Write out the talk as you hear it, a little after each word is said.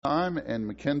Time, and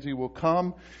Mackenzie will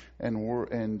come and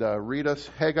read us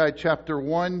Haggai chapter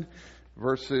 1,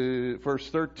 verse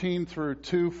 13 through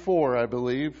 2:4, I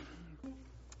believe.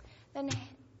 Then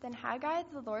Haggai,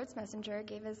 the Lord's messenger,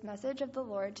 gave his message of the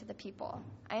Lord to the people.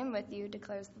 I am with you,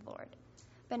 declares the Lord.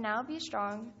 But now be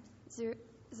strong,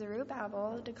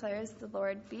 Zerubbabel, declares the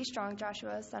Lord. Be strong,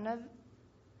 Joshua, son of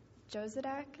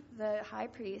Jozadak, the high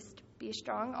priest. Be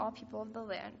strong, all people of the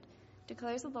land,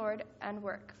 declares the Lord, and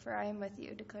work, for I am with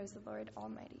you, declares the Lord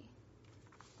Almighty.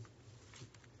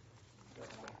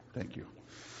 Thank you.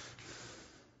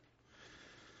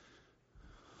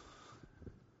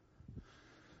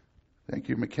 Thank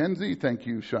you, Mackenzie. Thank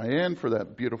you, Cheyenne, for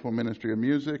that beautiful ministry of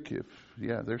music.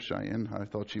 There's Cheyenne. I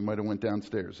thought she might have went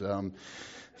downstairs.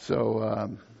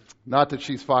 Not that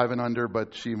she's 5 and under,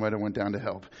 but she might have went down to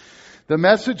help. This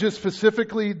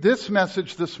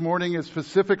message this morning is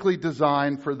specifically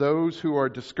designed for those who are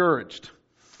discouraged.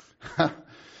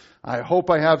 I hope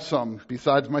I have some,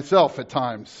 besides myself at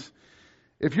times.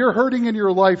 If you're hurting in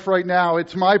your life right now,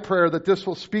 it's my prayer that this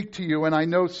will speak to you, and I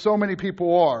know so many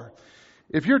people are.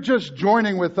 If you're just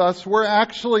joining with us, we're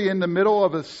actually in the middle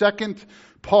of a second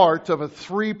part of a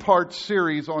 3-part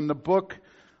series on the book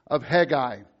of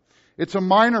Haggai. It's a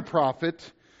minor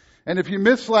prophet. And if you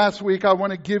missed last week, I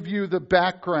want to give you the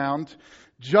background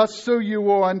just so you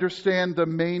will understand the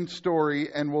main story,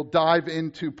 and we'll dive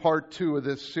into part 2 of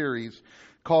this series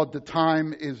called The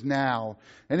Time Is Now.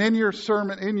 And in your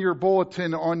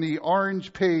bulletin on the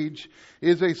orange page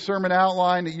is a sermon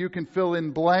outline that you can fill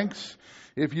in blanks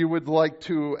if you would like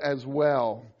to as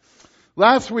well.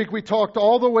 Last week we talked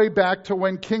all the way back to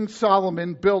when King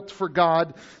Solomon built for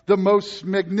God the most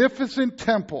magnificent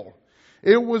temple.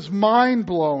 It was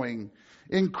mind-blowing,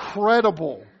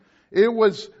 incredible. It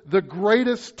was the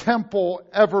greatest temple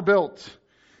ever built.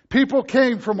 People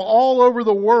came from all over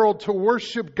the world to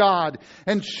worship God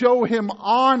and show Him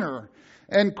honor,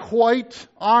 and quite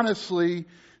honestly,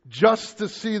 just to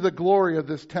see the glory of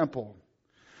this temple.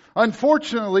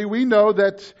 Unfortunately, we know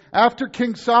that after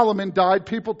King Solomon died,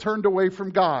 people turned away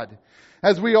from God,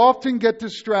 as we often get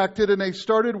distracted, and they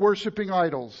started worshiping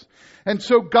idols. And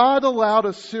so God allowed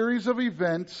a series of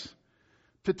events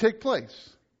to take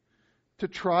place to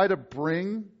try to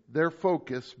bring their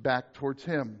focus back towards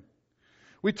Him.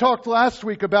 We talked last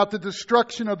week about the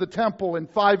destruction of the temple in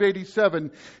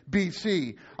 587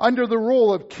 BC. Under the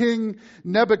rule of King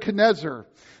Nebuchadnezzar,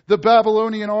 the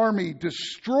Babylonian army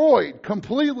destroyed,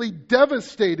 completely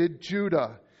devastated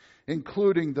Judah,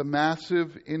 including the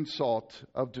massive insult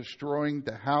of destroying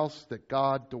the house that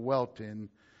God dwelt in,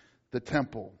 the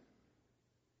temple.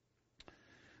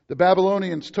 The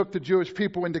Babylonians took the Jewish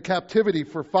people into captivity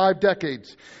for 5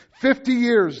 decades. 50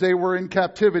 years they were in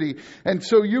captivity. And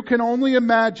so you can only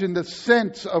imagine the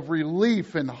sense of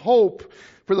relief and hope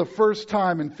for the first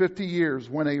time in 50 years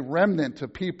when a remnant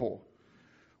of people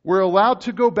were allowed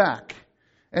to go back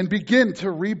and begin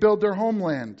to rebuild their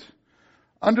homeland.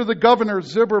 Under the governor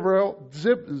Zerubbabel,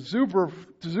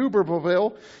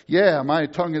 my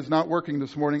tongue is not working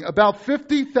this morning, about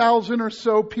 50,000 or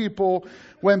so people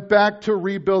went back to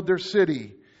rebuild their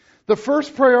city. The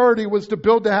first priority was to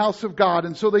build the house of God,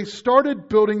 and so they started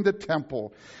building the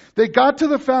temple. They got to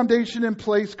the foundation in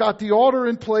place, got the altar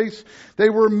in place.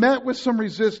 They were met with some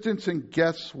resistance, and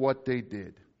guess what they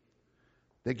did?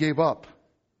 They gave up.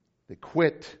 They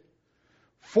quit.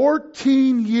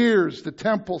 14 years the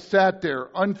temple sat there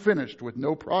unfinished with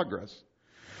no progress.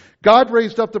 God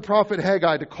raised up the prophet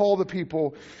Haggai to call the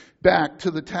people back to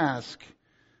the task.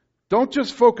 Don't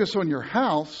just focus on your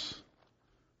house.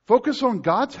 Focus on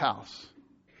God's house.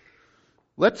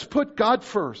 Let's put God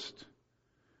first,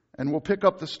 and we'll pick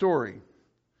up the story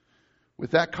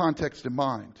with that context in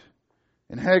mind.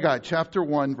 In Haggai chapter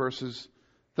 1, verses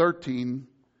 13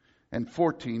 and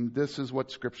 14, this is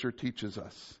what Scripture teaches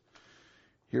us.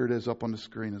 Here it is up on the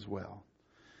screen as well.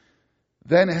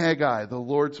 Then Haggai, the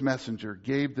Lord's messenger,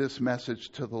 gave this message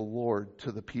to the Lord,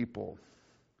 to the people.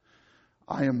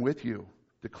 I am with you,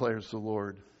 declares the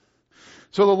Lord.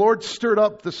 So the Lord stirred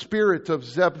up the spirit of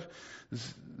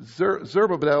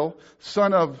Zerubbabel,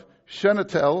 son of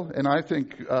Shealtiel, and I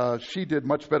think she did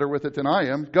much better with it than I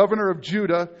am, governor of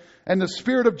Judah, and the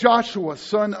spirit of Joshua,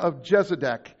 son of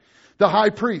Jozadak, the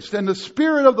high priest, and the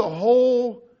spirit of the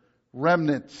whole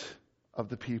remnant of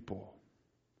the people.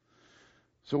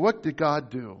 So what did God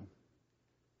do?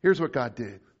 Here's what God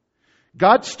did.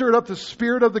 God stirred up the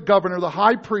spirit of the governor, the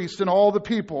high priest, and all the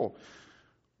people.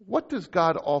 What does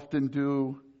God often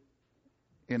do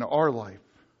in our life?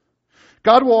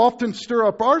 God will often stir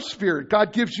up our spirit.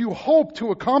 God gives you hope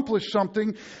to accomplish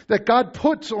something that God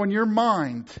puts on your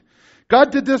mind.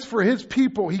 God did this for His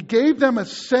people. He gave them a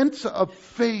sense of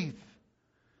faith.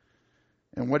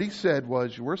 And what He said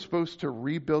was, we're supposed to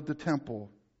rebuild the temple.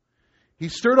 He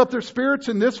stirred up their spirits,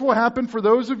 and this will happen for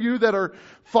those of you that are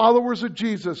followers of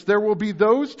Jesus. There will be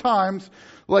those times,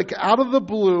 like out of the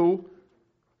blue,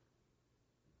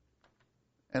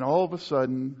 and all of a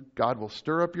sudden, God will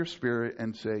stir up your spirit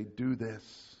and say, do this.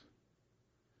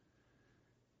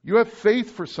 You have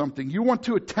faith for something. You want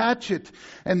to attack it,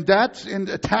 and that's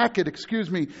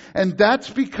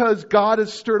because God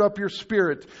has stirred up your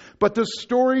spirit. But the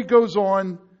story goes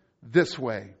on this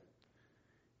way.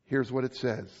 Here's what it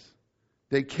says.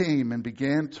 They came and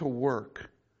began to work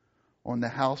on the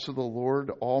house of the Lord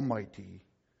Almighty,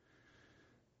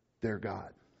 their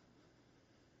God.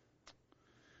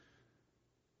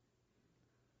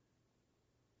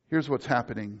 Here's what's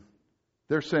happening.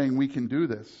 They're saying, we can do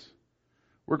this.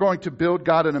 We're going to build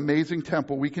God an amazing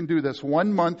temple. We can do this.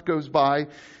 1 month goes by,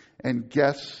 and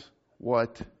guess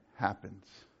what happens?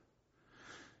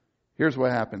 Here's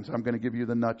what happens. I'm going to give you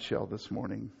the nutshell this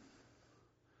morning.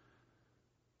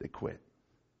 They quit.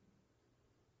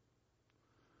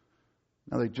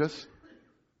 Now they just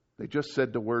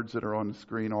said the words that are on the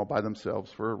screen all by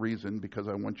themselves for a reason, because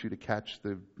I want you to catch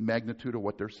the magnitude of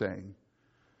what they're saying.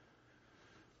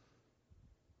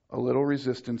 A little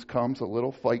resistance comes, a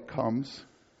little fight comes,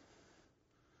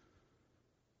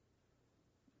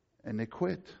 and they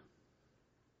quit.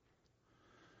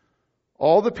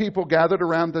 All the people gathered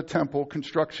around the temple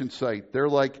construction site. They're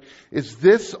like, is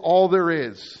this all there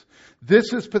is?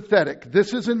 This is pathetic.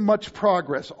 This isn't much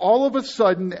progress. All of a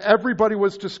sudden, everybody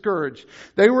was discouraged.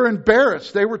 They were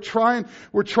embarrassed. We're trying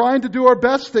to do our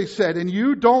best, they said, and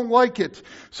you don't like it.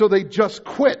 So they just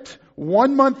quit.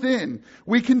 1 month in,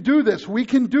 we can do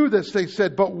this, they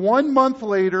said. But 1 month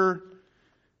later,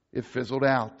 it fizzled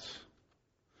out.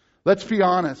 Let's be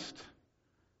honest.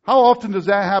 How often does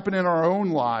that happen in our own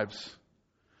lives?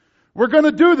 We're going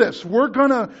to do this. We're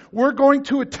going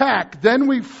to attack. Then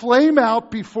we flame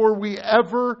out before we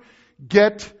ever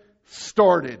get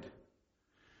started.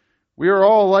 We are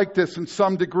all like this in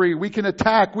some degree. We can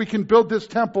attack. We can build this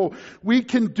temple. We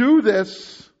can do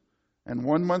this. And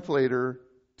 1 month later,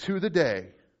 to the day,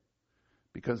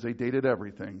 because they dated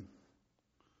everything,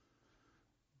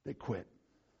 they quit.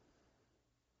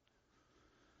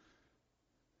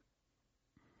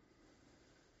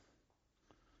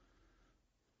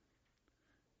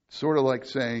 Sort of like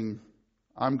saying,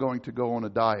 I'm going to go on a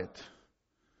diet.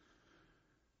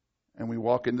 And we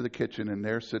walk into the kitchen and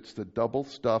there sits the double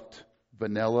stuffed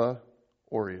vanilla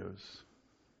Oreos.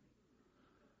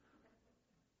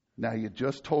 Now you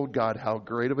just told God how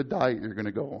great of a diet you're going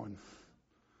to go on.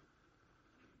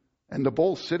 And the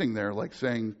bowl's sitting there like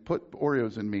saying, put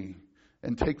Oreos in me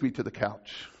and take me to the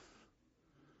couch.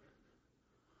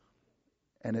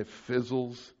 And it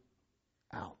fizzles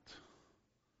out.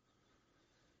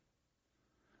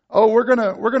 Oh, we're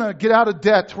gonna get out of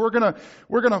debt. We're gonna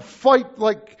fight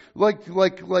like we're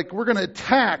gonna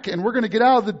attack, and we're gonna get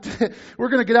out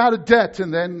of debt.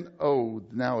 And then,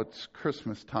 now it's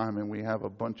Christmas time, and we have a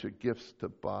bunch of gifts to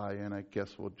buy, and I guess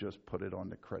we'll just put it on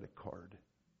the credit card.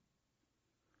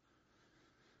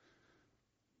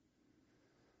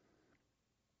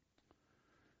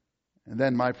 And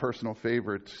then my personal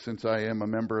favorite, since I am a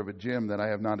member of a gym that I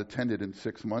have not attended in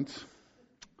 6 months.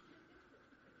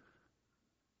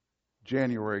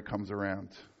 January comes around.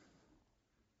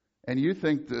 And you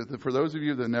think, that for those of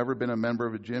you that have never been a member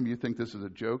of a gym, you think this is a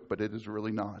joke, but it is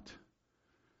really not.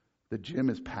 The gym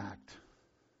is packed.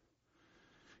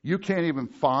 You can't even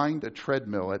find a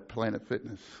treadmill at Planet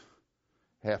Fitness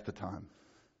half the time.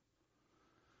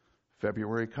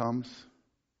 February comes,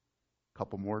 a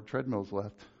couple more treadmills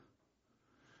left.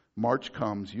 March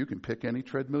comes, you can pick any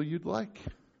treadmill you'd like.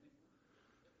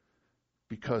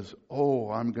 Because,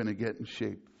 I'm going to get in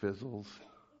shape, fizzles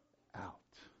out.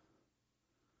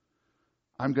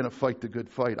 I'm going to fight the good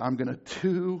fight. I'm going to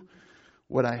do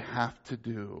what I have to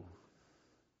do.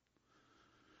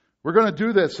 We're going to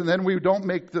do this, and then we don't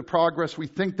make the progress we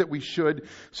think that we should,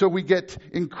 so we get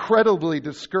incredibly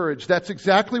discouraged. That's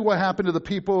exactly what happened to the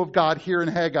people of God here in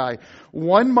Haggai.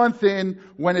 1 month in,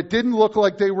 when it didn't look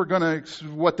like they were going to,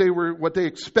 what they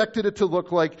expected it to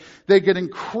look like, they get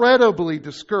incredibly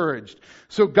discouraged.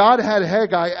 So God had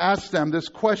Haggai ask them this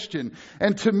question.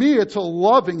 And to me, it's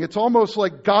almost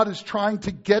like God is trying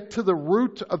to get to the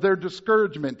root of their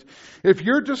discouragement. If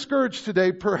you're discouraged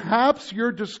today, perhaps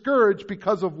you're discouraged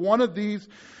because of one of these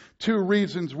two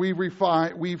reasons we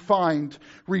find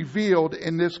revealed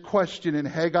in this question in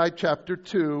Haggai chapter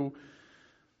 2.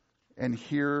 And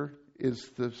here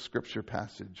is the scripture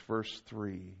passage, verse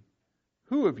 3.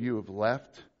 Who of you have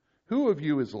left? Who of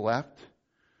you is left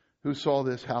who saw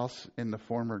this house in the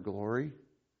former glory?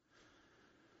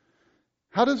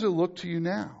 How does it look to you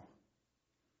now?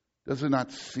 Does it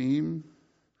not seem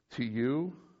to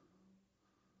you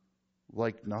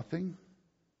like nothing?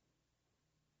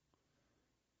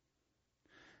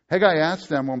 Haggai asked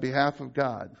them on behalf of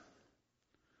God,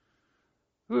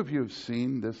 who of you have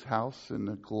seen this house in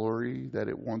the glory that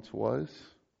it once was?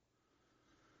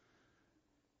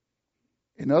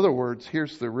 In other words,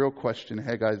 here's the real question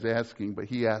Haggai's asking, but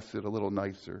he asks it a little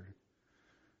nicer.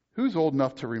 Who's old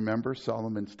enough to remember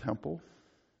Solomon's temple?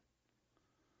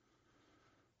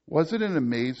 Wasn't it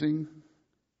amazing?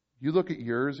 You look at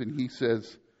yours and he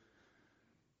says,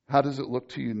 how does it look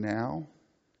to you now?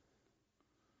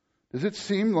 Does it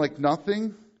seem like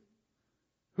nothing?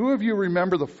 Who of you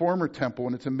remember the former temple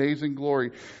and its amazing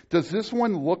glory? Does this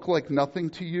one look like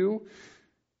nothing to you?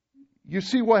 You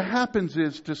see, what happens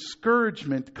is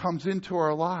discouragement comes into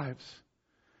our lives.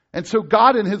 And so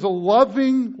God, in His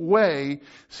loving way,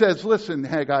 says, listen,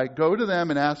 Haggai, go to them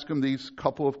and ask them these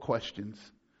couple of questions.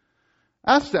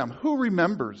 Ask them, who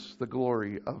remembers the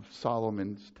glory of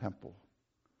Solomon's temple?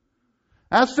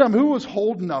 Ask them, who was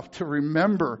old enough to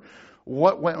remember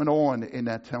what went on in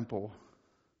that temple?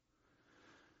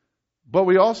 But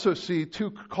we also see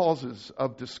two causes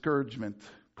of discouragement.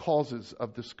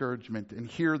 And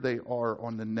here they are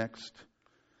on the next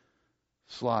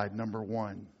slide. Number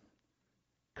one,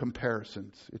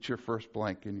 comparisons. It's your first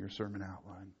blank in your sermon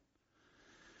outline.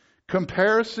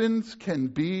 Comparisons can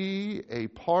be a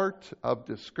part of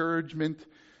discouragement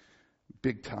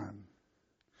big time.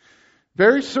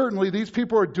 Very certainly, these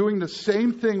people are doing the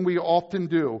same thing we often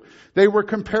do. They were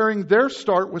comparing their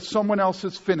start with someone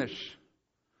else's finish.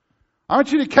 I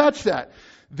want you to catch that.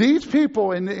 These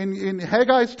people in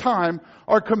Haggai's time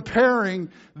are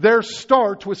comparing their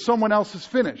start with someone else's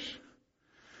finish.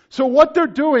 So what they're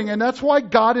doing, and that's why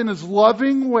God in His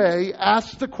loving way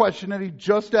asked the question that He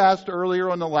just asked earlier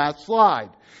on the last slide.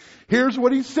 Here's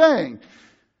what He's saying.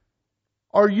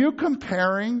 Are you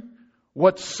comparing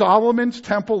what Solomon's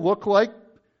temple looked like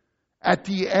at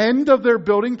the end of their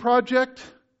building project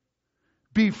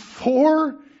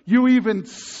before you even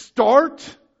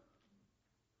start?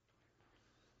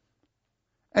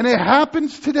 And it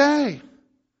happens today.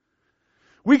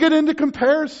 We get into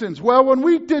comparisons. Well, when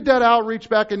we did that outreach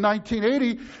back in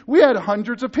 1980, we had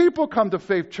hundreds of people come to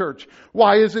Faith Church.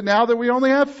 Why is it now that we only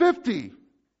have 50?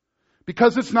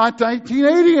 Because it's not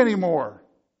 1980 anymore.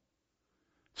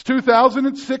 It's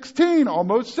 2016,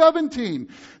 almost 17.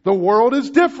 The world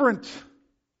is different.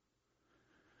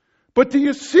 But do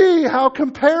you see how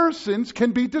comparisons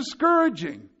can be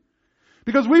discouraging?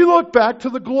 Because we look back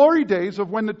to the glory days of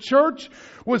when the church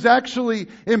was actually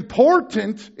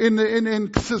important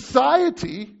in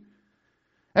society.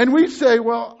 And we say,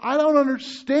 well, I don't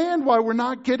understand why we're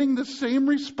not getting the same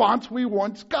response we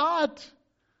once got.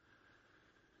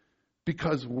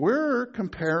 Because we're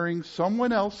comparing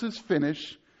someone else's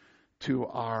finish to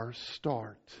our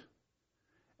start.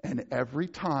 And every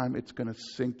time it's going to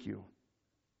sink you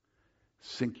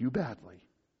badly.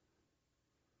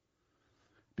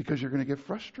 Because you're going to get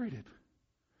frustrated.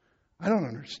 I don't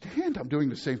understand. I'm doing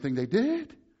the same thing they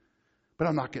did, but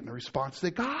I'm not getting the response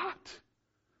they got.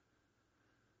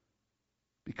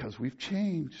 Because we've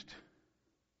changed.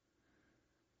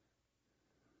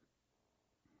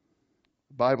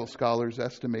 Bible scholars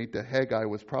estimate that Haggai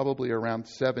was probably around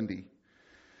 70,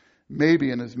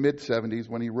 maybe in his mid-70s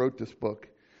when he wrote this book.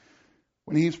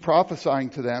 When he's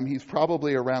prophesying to them, he's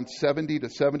probably around 70 to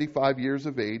 75 years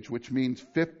of age, which means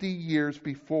 50 years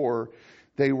before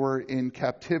they were in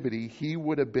captivity, he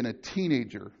would have been a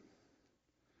teenager.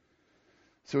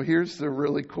 So here's the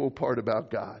really cool part about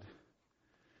God.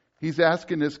 He's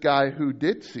asking this guy who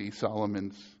did see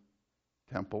Solomon's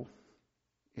temple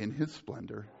in his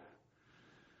splendor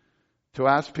to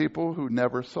ask people who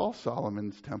never saw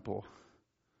Solomon's temple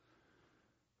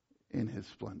in his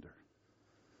splendor.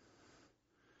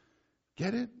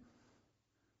 Get it?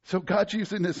 So God's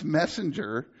using this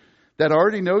messenger that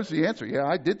already knows the answer. Yeah,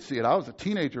 I did see it. I was a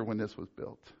teenager when this was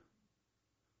built.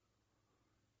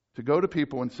 To go to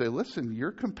people and say, listen,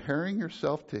 you're comparing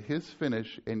yourself to his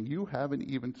finish and you haven't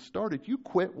even started. You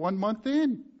quit 1 month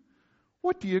in.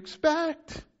 What do you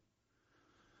expect?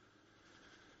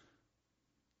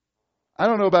 I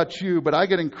don't know about you, but I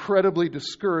get incredibly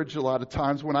discouraged a lot of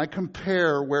times when I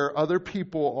compare where other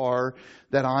people are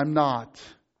that I'm not.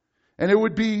 And it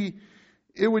would be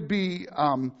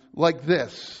like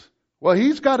this. Well,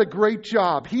 he's got a great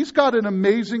job. He's got an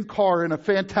amazing car and a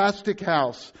fantastic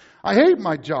house. I hate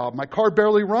my job. My car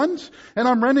barely runs, and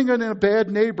I'm renting it in a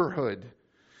bad neighborhood.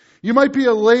 You might be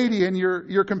a lady and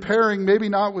you're comparing, maybe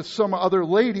not with some other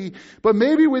lady, but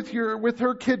maybe with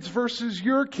her kids versus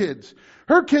your kids.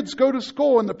 Her kids go to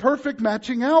school in the perfect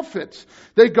matching outfits.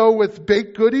 They go with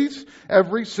baked goodies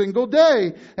every single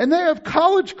day. And they have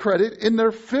college credit in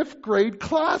their 5th grade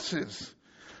classes.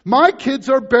 My kids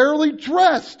are barely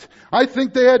dressed. I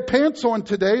think they had pants on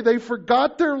today. They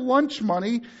forgot their lunch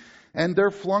money and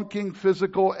they're flunking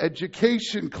physical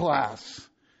education class.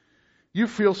 You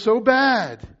feel so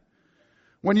bad.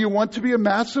 When you want to be a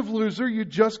massive loser, you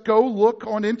just go look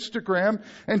on Instagram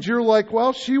and you're like,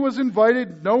 well, she was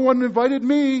invited. No one invited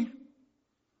me.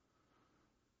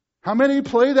 How many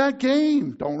play that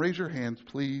game? Don't raise your hands,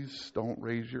 please. Don't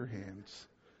raise your hands.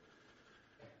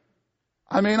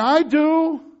 I mean, I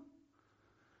do.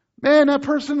 Man, that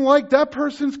person liked that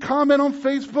person's comment on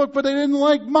Facebook, but they didn't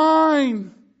like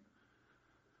mine.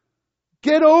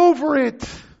 Get over it.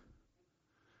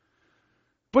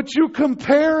 But you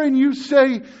compare and you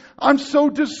say, I'm so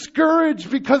discouraged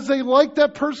because they like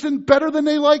that person better than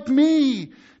they like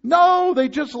me. No, they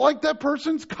just like that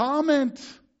person's comment.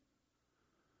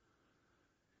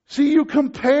 See, you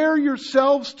compare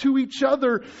yourselves to each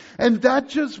other, and that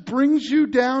just brings you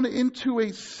down into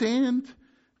a sand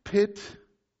pit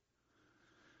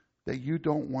that you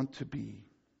don't want to be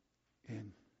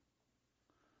in.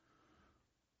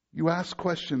 You ask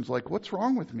questions like, what's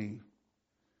wrong with me?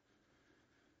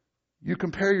 You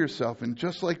compare yourself, and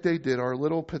just like they did, our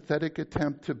little pathetic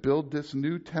attempt to build this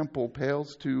new temple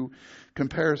pales to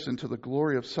comparison to the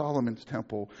glory of Solomon's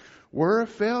temple. We're a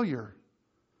failure.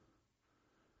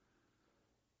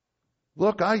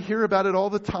 Look, I hear about it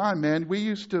all the time, man.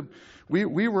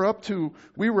 We were up to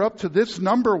this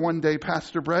number one day,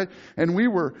 Pastor Brett, and we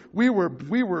were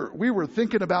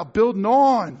thinking about building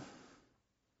on.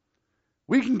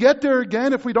 We can get there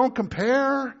again if we don't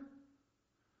compare.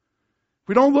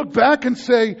 We don't look back and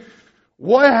say,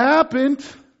 what happened?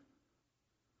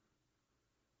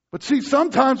 But see,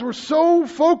 sometimes we're so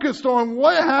focused on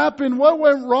what happened, what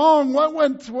went wrong, what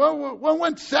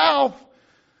went south,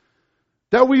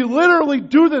 that we literally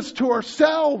do this to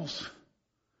ourselves.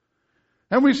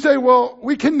 And we say, well,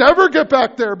 we can never get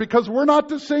back there because we're not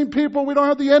the same people. We don't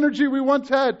have the energy we once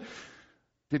had.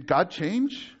 Did God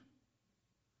change?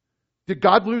 Did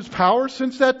God lose power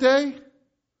since that day?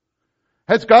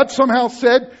 Has God somehow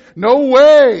said, no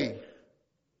way?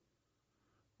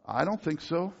 I don't think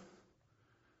so.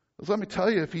 Let me tell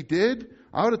you, if He did,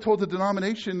 I would have told the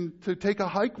denomination to take a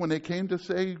hike when they came to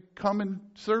say, come and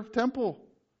serve temple.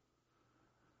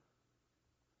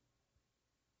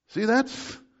 See, I'd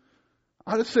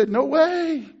have said, no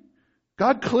way.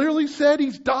 God clearly said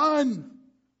He's done.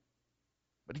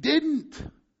 But He didn't.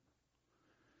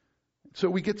 So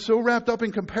we get so wrapped up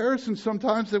in comparison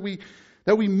sometimes that we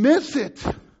miss it.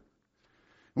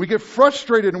 We get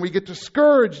frustrated and we get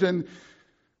discouraged and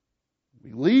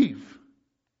we leave.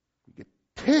 We get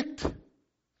ticked and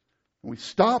we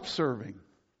stop serving.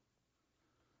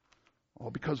 All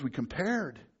because we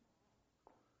compared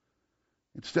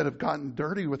instead of gotten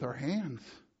dirty with our hands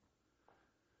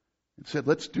and said,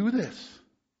 let's do this.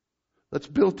 Let's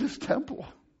build this temple.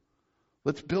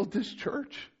 Let's build this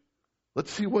church.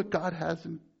 Let's see what God has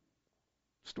in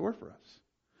store for us.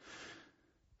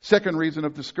 Second reason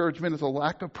of discouragement is a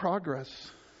lack of progress.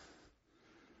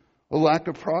 A lack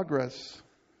of progress.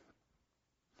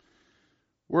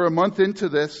 We're a month into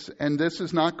this, and this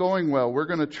is not going well. We're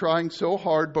going to trying so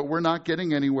hard, but we're not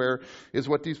getting anywhere, is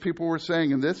what these people were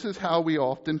saying. And this is how we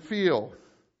often feel.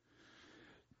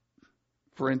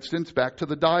 For instance, back to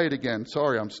the diet again.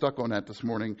 Sorry, I'm stuck on that this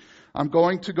morning. I'm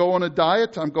going to go on a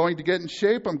diet. I'm going to get in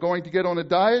shape. I'm going to get on a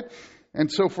diet.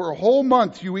 And so for a whole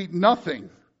month, you eat nothing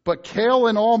but kale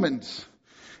and almonds.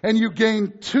 And you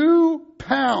gain 2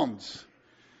 pounds.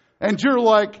 And you're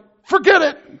like, forget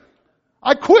it.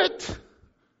 I quit.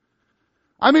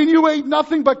 I mean, you ate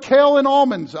nothing but kale and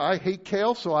almonds. I hate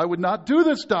kale, so I would not do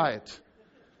this diet.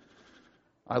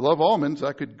 I love almonds.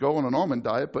 I could go on an almond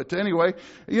diet. But anyway,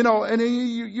 and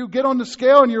you get on the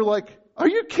scale and you're like, are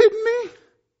you kidding me?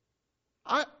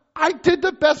 I did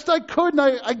the best I could and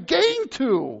I gained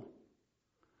 2.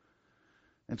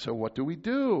 And so what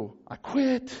do? I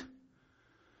quit.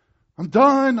 I'm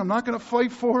done. I'm not going to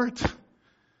fight for it.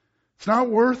 It's not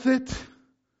worth it.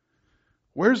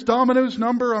 Where's Domino's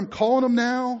number? I'm calling them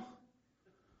now.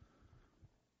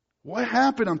 What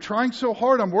happened? I'm trying so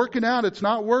hard. I'm working out. It's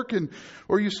not working.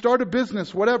 Or you start a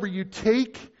business, whatever. You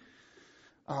take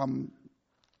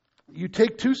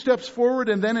 2 steps forward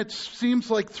and then it seems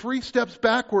like 3 steps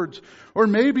backwards. Or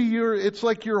maybe it's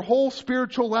like your whole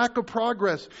spiritual lack of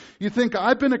progress. You think,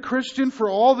 I've been a Christian for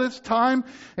all this time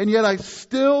and yet I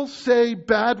still say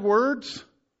bad words.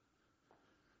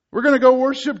 We're going to go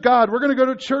worship God. We're going to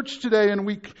go to church today, and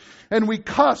we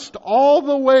cussed all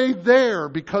the way there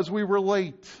because we were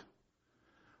late.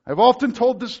 I've often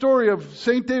told the story of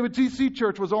St. David's EC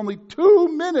Church was only 2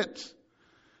 minutes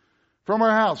from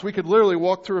our house. We could literally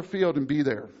walk through a field and be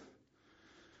there.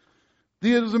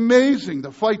 It was amazing,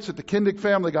 the fights that the Kindig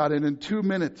family got in 2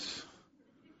 minutes.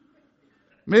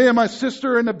 Me and my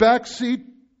sister in the back seat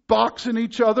boxing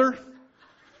each other.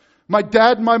 My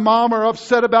dad and my mom are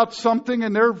upset about something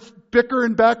and they're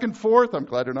bickering back and forth. I'm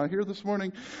glad they're not here this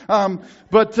morning.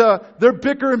 But they're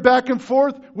bickering back and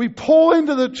forth. We pull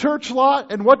into the church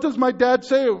lot, and what does my dad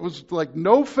say? It was like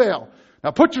no fail.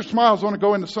 Now put your smiles on and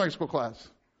go into Sunday school class.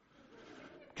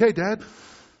 Okay, Dad.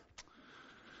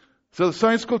 So the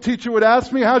Sunday school teacher would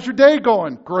ask me, how's your day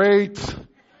going? Great.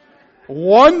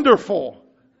 Wonderful.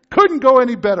 Couldn't go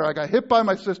any better. I got hit by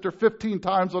my sister 15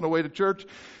 times on the way to church.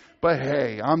 But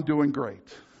hey, I'm doing great.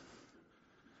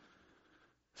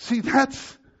 See,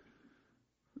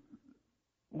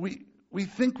 we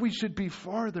think we should be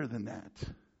farther than that.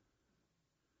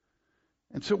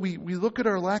 And so we look at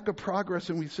our lack of progress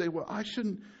and we say, well, I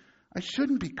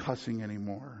shouldn't be cussing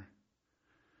anymore.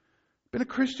 I've been a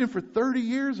Christian for 30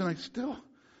 years and I still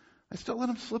let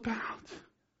them slip out.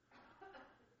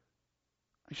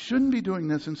 I shouldn't be doing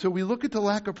this. And so we look at the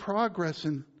lack of progress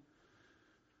and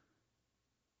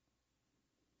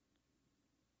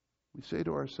we say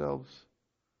to ourselves,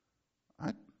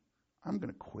 I'm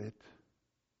going to quit.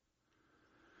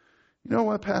 You know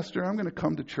what, Pastor? I'm going to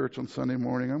come to church on Sunday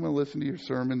morning. I'm going to listen to your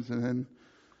sermons, and then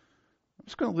I'm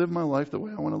just going to live my life the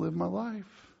way I want to live my life.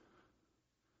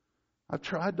 I've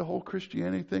tried the whole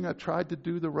Christianity thing. I've tried to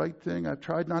do the right thing. I've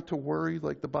tried not to worry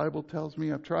like the Bible tells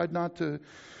me. I've tried not to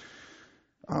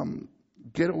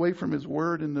get away from His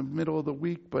Word in the middle of the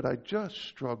week, but I just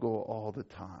struggle all the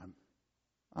time.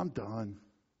 I'm done.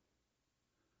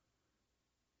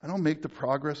 I don't make the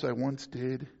progress I once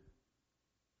did.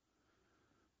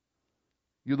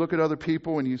 You look at other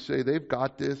people and you say, they've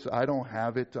got this, I don't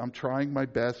have it. I'm trying my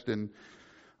best and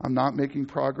I'm not making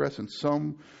progress. And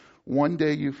one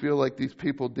day you feel like these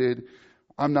people did.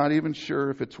 I'm not even sure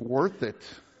if it's worth it.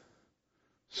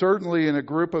 Certainly in a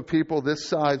group of people this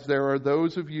size, there are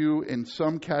those of you in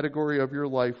some category of your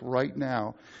life right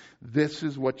now. This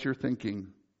is what you're thinking.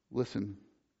 Listen,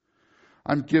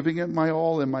 I'm giving it my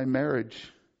all in my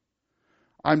marriage.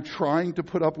 I'm trying to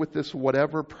put up with this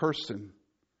whatever person.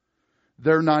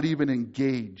 They're not even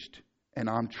engaged, and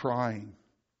I'm trying.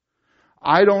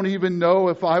 I don't even know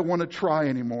if I want to try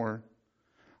anymore.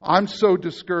 I'm so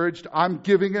discouraged. I'm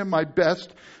giving it my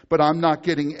best, but I'm not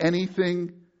getting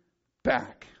anything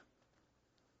back.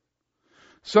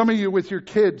 Some of you with your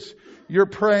kids, you're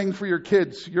praying for your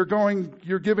kids. You're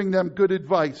giving them good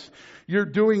advice. You're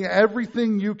doing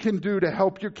everything you can do to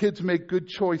help your kids make good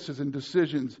choices and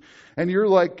decisions. And you're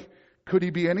like, could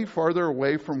he be any farther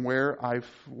away from where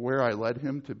I led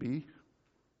him to be?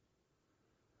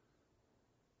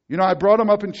 You know, I brought him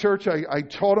up in church. I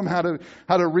taught him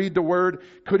how to read the Word.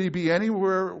 Could he be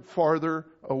anywhere farther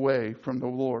away from the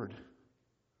Lord?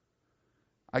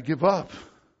 I give up.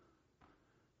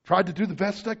 Tried to do the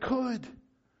best I could.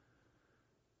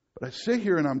 But I sit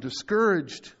here and I'm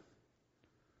discouraged.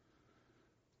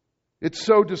 It's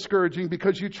so discouraging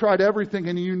because you tried everything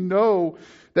and you know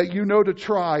to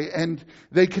try, and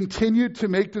they continue to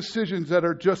make decisions that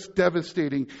are just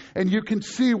devastating. And you can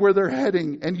see where they're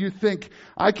heading and you think,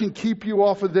 I can keep you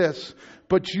off of this,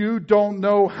 but you don't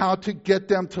know how to get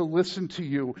them to listen to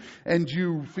you, and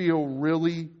you feel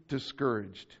really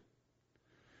discouraged.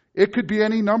 It could be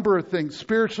any number of things.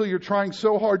 Spiritually, you're trying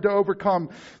so hard to overcome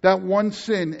that one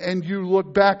sin and you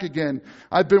look back again.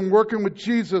 I've been working with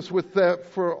Jesus with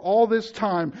that for all this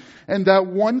time, and that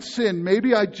one sin,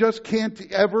 maybe I just can't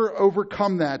ever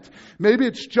overcome that. Maybe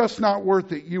it's just not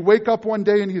worth it. You wake up one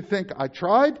day and you think, I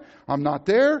tried, I'm not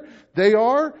there, they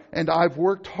are, and I've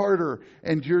worked harder,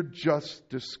 and you're just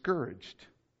discouraged.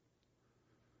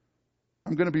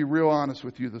 I'm going to be real honest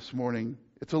with you this morning.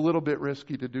 It's a little bit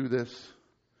risky to do this,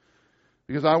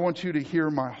 because I want you to hear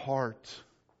my heart.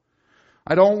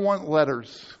 I don't want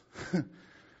letters.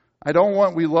 I don't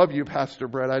want, we love you, Pastor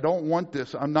Brett. I don't want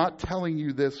this. I'm not telling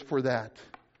you this for that.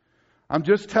 I'm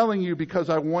just telling you because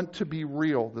I want to be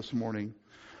real this morning.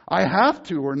 I have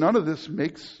to, or none of this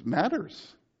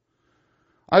matters.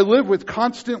 I live with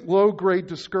constant low-grade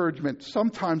discouragement,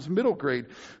 sometimes middle grade,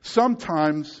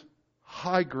 sometimes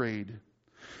high grade.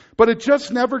 But it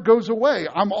just never goes away.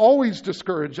 I'm always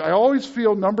discouraged. I always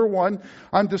feel, number one,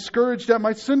 I'm discouraged at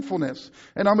my sinfulness.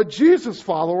 And I'm a Jesus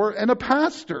follower and a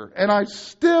pastor. And I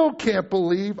still can't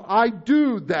believe I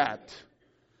do that.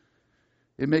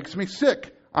 It makes me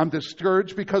sick. I'm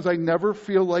discouraged because I never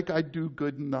feel like I do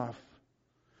good enough.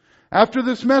 After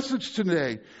this message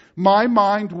today, my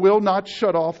mind will not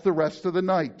shut off the rest of the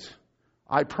night.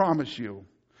 I promise you.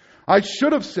 I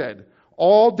should have said,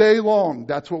 all day long,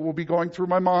 that's what will be going through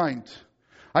my mind.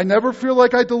 I never feel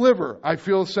like I deliver. I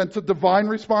feel a sense of divine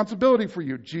responsibility for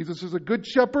you. Jesus is a good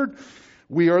shepherd.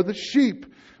 We are the sheep.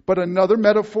 But another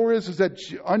metaphor is that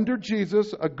under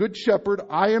Jesus, a good shepherd,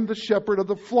 I am the shepherd of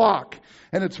the flock.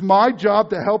 And it's my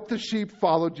job to help the sheep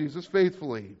follow Jesus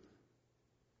faithfully.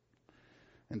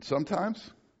 And sometimes,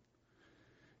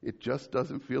 it just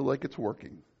doesn't feel like it's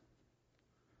working.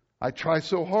 I try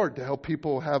so hard to help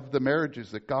people have the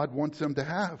marriages that God wants them to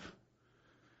have.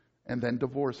 And then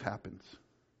divorce happens.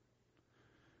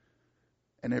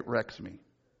 And it wrecks me.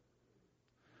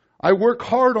 I work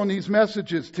hard on these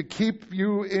messages to keep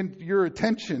you in your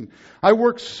attention. I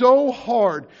work so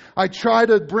hard. I try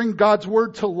to bring God's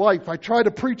Word to life. I try to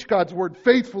preach God's Word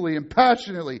faithfully and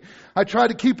passionately. I try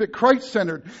to keep it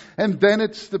Christ-centered. And then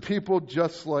it's the people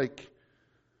just like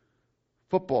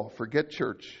football. Forget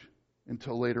church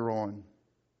until later on.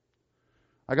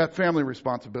 I got family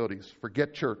responsibilities.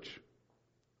 Forget church.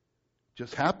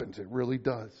 Just happens. It really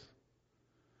does.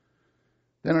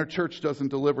 Then our church doesn't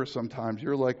deliver sometimes.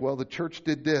 You're like, well, the church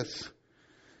did this.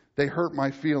 They hurt my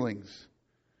feelings.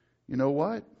 You know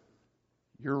what?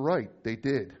 You're right. They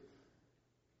did.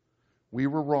 We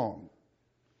were wrong.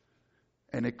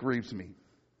 And it grieves me.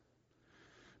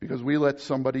 Because we let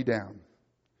somebody down.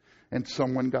 And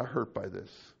someone got hurt by this.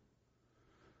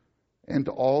 And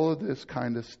all of this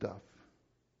kind of stuff.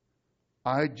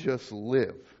 I just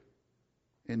live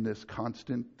in this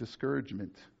constant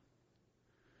discouragement.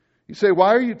 You say,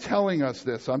 why are you telling us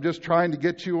this? I'm just trying to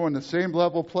get you on the same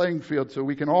level playing field so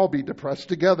we can all be depressed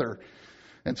together.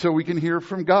 And so we can hear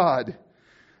from God.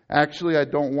 Actually, I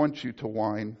don't want you to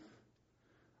whine.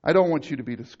 I don't want you to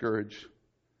be discouraged.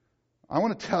 I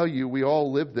want to tell you, we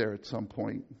all live there at some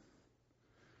point.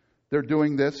 They're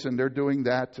doing this and they're doing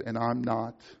that, and I'm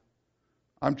not.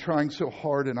 I'm trying so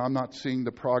hard and I'm not seeing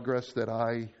the progress that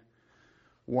I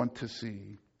want to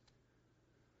see.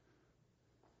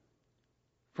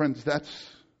 Friends, that's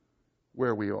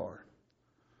where we are.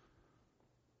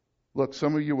 Look,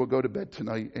 some of you will go to bed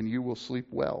tonight and you will sleep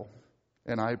well.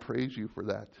 And I praise you for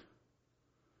that.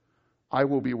 I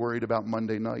will be worried about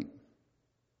Monday night.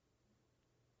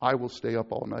 I will stay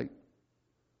up all night.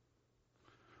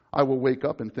 I will wake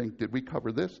up and think, did we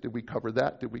cover this? Did we cover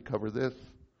that? Did we cover this?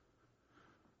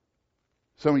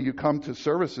 Some of you come to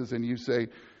services and you say,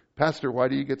 Pastor, why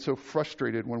do you get so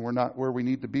frustrated when we're not where we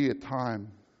need to be at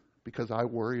time? Because I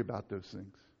worry about those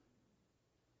things.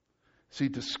 See,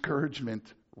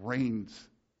 discouragement reigns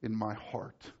in my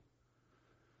heart.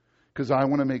 Because I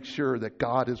want to make sure that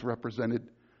God is represented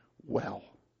well.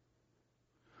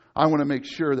 I want to make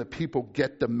sure that people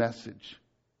get the message.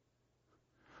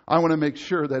 I want to make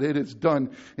sure that it is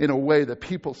done in a way that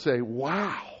people say,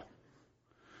 wow.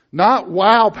 Not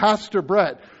wow, Pastor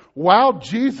Brett. Wow,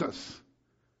 Jesus,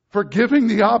 for giving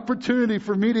the opportunity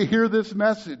for me to hear this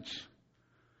message.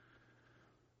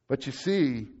 But you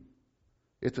see,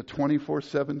 it's a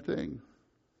 24/7 thing.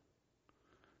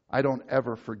 I don't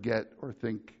ever forget or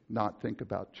not think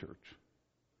about church.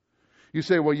 You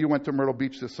say, well, you went to Myrtle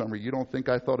Beach this summer. You don't think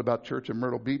I thought about church in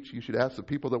Myrtle Beach? You should ask the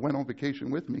people that went on vacation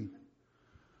with me.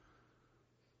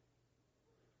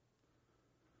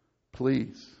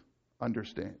 Please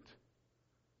understand.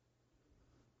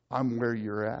 I'm where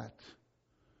you're at.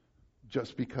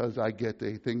 Just because I get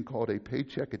a thing called a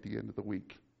paycheck at the end of the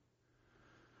week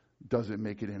doesn't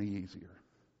make it any easier.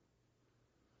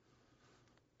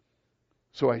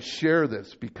 So I share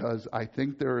this because I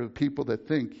think there are people that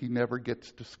think he never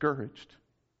gets discouraged.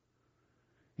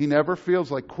 He never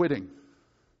feels like quitting.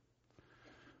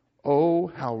 Oh,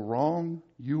 how wrong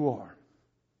you are.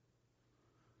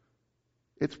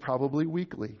 It's probably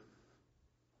weekly.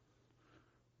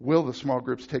 Will the small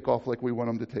groups take off like we want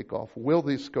them to take off? Will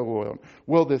this go on?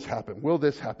 Will this happen? Will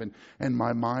this happen? And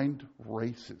my mind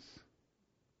races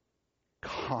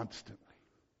constantly.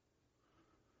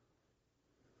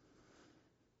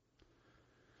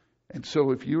 And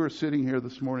so if you are sitting here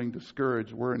this morning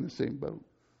discouraged, we're in the same boat.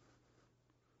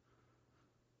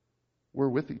 We're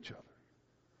with each other.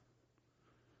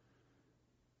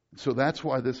 So that's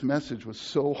why this message was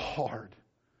so hard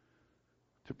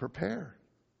to prepare.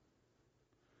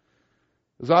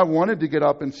 Because I wanted to get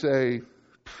up and say,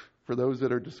 for those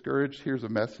that are discouraged, here's a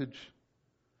message,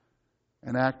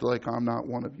 and act like I'm not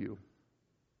one of you.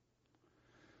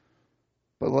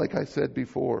 But like I said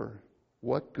before,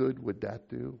 what good would that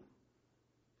do?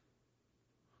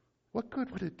 What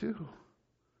good would it do?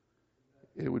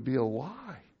 It would be a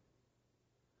lie.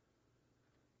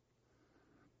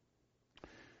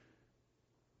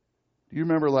 Do you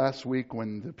remember last week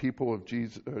when the people of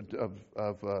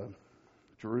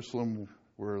Jerusalem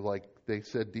were like, they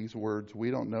said these words,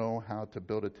 "We don't know how to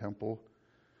build a temple"?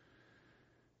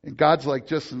 And God's like,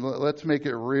 just let's make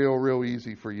it real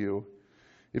easy for you.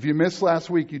 If you missed last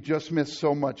week, you just missed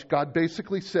so much. God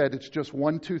basically said it's just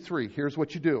 1, 2, 3. Here's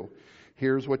what you do.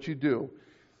 Here's what you do.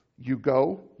 You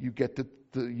go, you get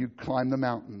you climb the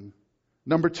mountain.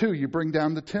 Number 2, you bring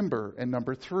down the timber. And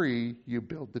number 3, you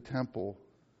build the temple.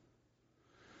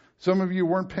 Some of you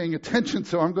weren't paying attention,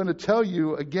 so I'm going to tell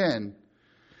you again.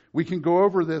 We can go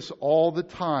over this all the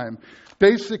time.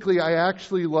 Basically, I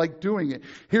actually like doing it.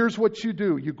 Here's what you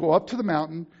do. You go up to the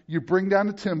mountain, you bring down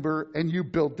the timber, and you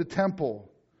build the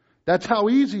temple. That's how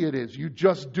easy it is. You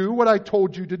just do what I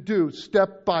told you to do,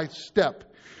 step by step.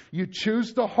 You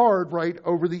choose the hard right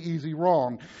over the easy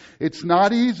wrong. It's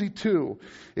not easy to.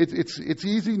 It's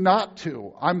easy not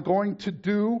to. I'm going to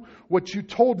do what you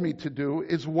told me to do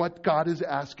is what God is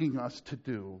asking us to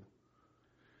do.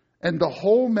 And the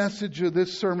whole message of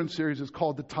this sermon series is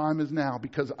called "The Time Is Now,"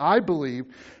 because I believe,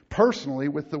 personally,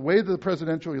 with the way the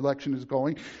presidential election is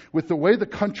going, with the way the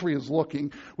country is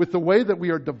looking, with the way that we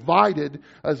are divided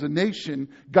as a nation,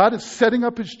 God is setting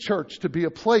up His church to be a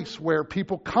place where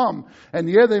people come. And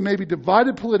yeah, they may be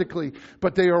divided politically,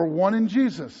 but they are one in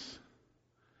Jesus.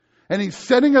 And He's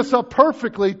setting us up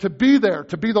perfectly to be there,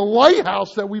 to be the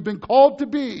lighthouse that we've been called to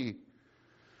be.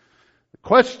 The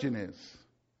question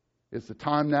is the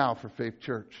time now for Faith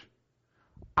Church?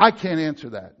 I can't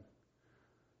answer that.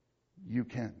 You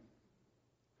can.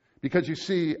 Because you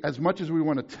see, as much as we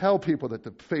want to tell people that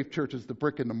the Faith Church is the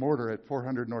brick and the mortar at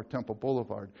 400 North Temple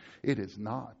Boulevard, it is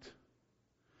not.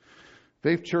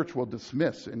 Faith Church will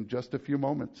dismiss in just a few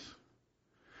moments.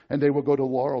 And they will go to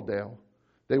Laureldale.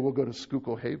 They will go to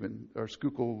Schuylkill Haven, or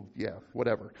Schuylkill,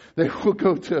 whatever. They will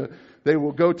go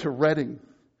to Reading.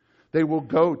 They will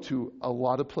go to a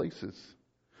lot of places.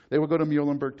 They will go to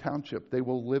Muhlenberg Township. They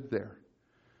will live there.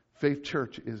 Faith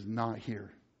Church is not here.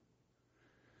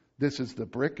 This is the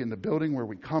brick in the building where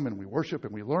we come and we worship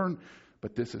and we learn,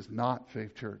 but this is not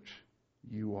Faith Church.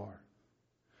 You are.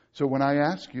 So when I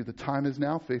ask you, the time is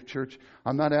now, Faith Church,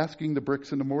 I'm not asking the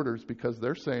bricks and the mortars because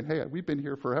they're saying, hey, we've been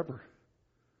here forever.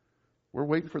 We're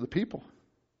waiting for the people.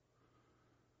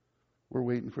 We're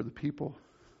waiting for the people.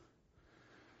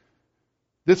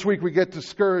 This week we get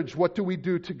discouraged. What do we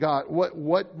do to God?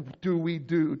 What do we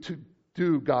do to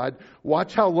do, God?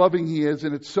 Watch how loving He is,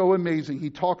 and it's so amazing.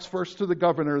 He talks first to the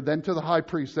governor, then to the high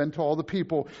priest, then to all the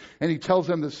people, and He tells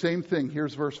them the same thing.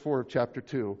 Here's verse 4 of chapter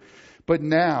 2. But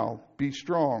now, be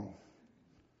strong,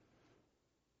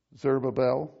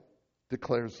 Zerubbabel,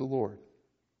 declares the Lord.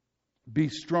 Be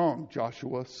strong,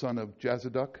 Joshua, son of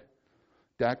Jozadak,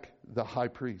 the high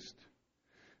priest.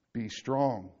 Be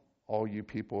strong, all you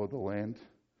people of the land,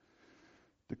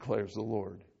 declares the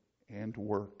Lord, and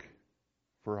work,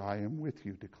 for I am with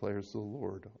you, declares the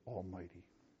Lord Almighty.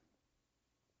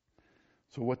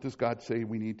 So what does God say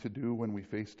we need to do when we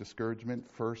face discouragement?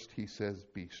 First, He says,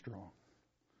 be strong.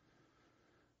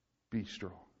 Be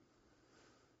strong.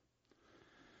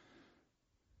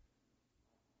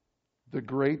 The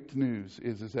great news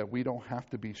is that we don't have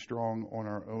to be strong on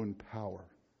our own power.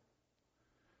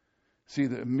 See,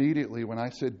 immediately when I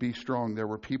said be strong, there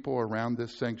were people around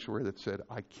this sanctuary that said,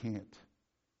 I can't.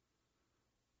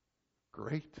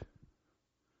 Great.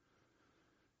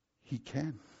 He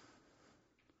can.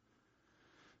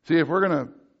 See, if we're going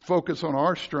to focus on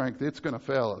our strength, it's going to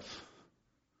fail us.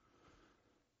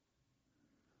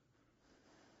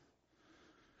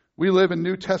 We live in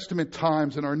New Testament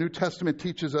times, and our New Testament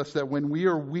teaches us that when we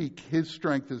are weak, His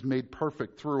strength is made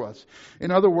perfect through us. In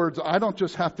other words, I don't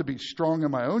just have to be strong in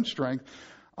my own strength.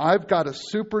 I've got a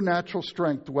supernatural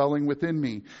strength dwelling within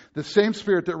me. The same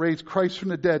Spirit that raised Christ from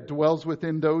the dead dwells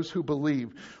within those who believe.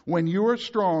 When you are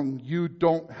strong, you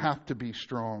don't have to be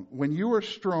strong. When you are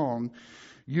strong,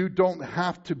 you don't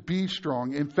have to be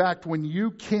strong. In fact, when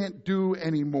you can't do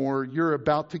anymore, you're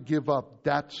about to give up.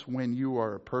 That's when you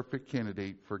are a perfect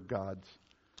candidate for God's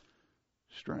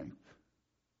strength.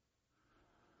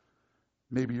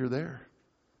 Maybe you're there.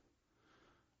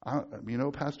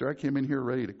 Pastor, I came in here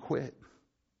ready to quit.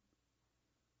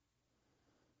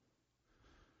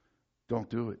 Don't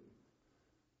do it.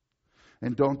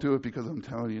 And don't do it because I'm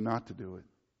telling you not to do it.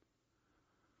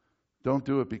 Don't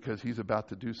do it because He's about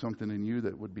to do something in you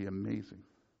that would be amazing.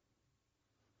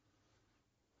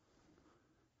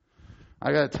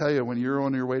 I got to tell you, when you're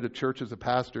on your way to church as a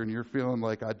pastor and you're feeling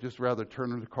like I'd just rather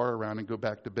turn the car around and go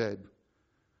back to bed.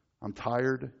 I'm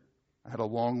tired. I had a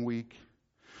long week.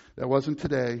 That wasn't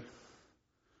today.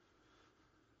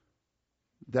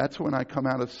 That's when I come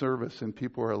out of service and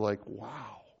people are like,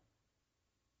 wow.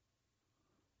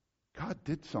 God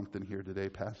did something here today,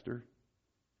 Pastor.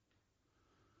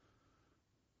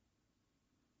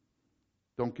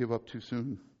 Don't give up too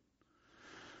soon.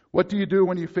 What do you do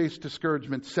when you face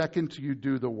discouragement? Second, you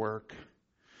do the work.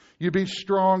 You be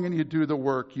strong and you do the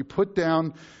work. You put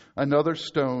down another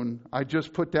stone. I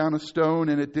just put down a stone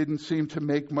and it didn't seem to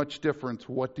make much difference.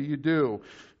 What do you do?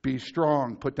 Be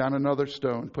strong. Put down another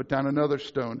stone. Put down another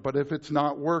stone. But if it's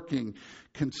not working,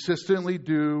 consistently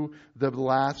do the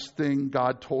last thing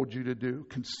God told you to do.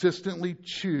 Consistently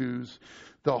choose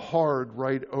the hard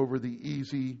right over the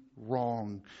easy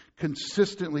wrong.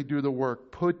 Consistently do the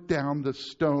work. Put down the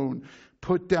stone.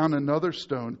 Put down another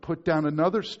stone. Put down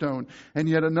another stone. And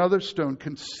yet another stone.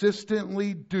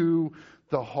 Consistently do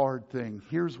the hard thing.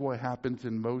 Here's what happens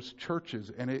in most churches,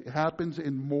 and it happens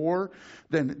in more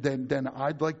than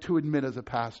I'd like to admit as a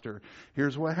pastor.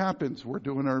 Here's what happens. We're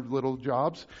doing our little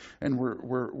jobs, and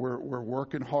we're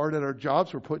working hard at our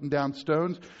jobs. We're putting down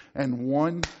stones, and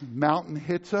one mountain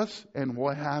hits us, and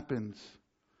what happens?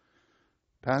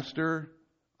 Pastor,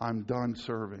 I'm done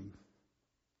serving.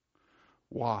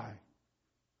 Why?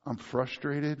 I'm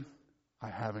frustrated. I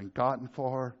haven't gotten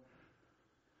far.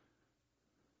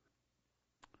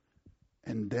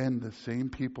 And then the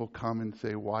same people come and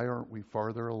say, why aren't we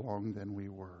farther along than we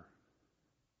were?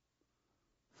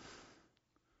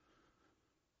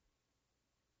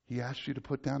 He asked you to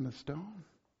put down the stone,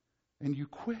 and you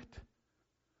quit.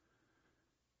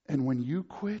 And when you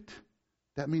quit,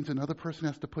 that means another person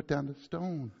has to put down the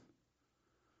stone.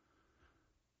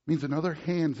 It means another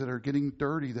hands that are getting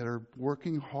dirty, that are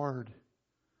working hard.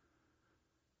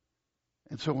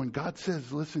 And so when God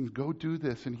says, listen, go do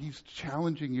this, and He's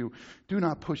challenging you, do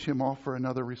not push Him off for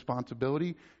another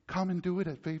responsibility. Come and do it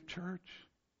at Faith Church.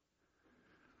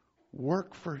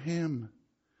 Work for Him.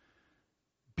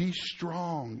 Be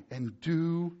strong and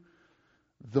do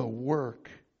the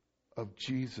work of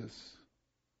Jesus.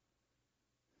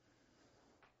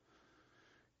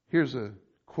 Here's a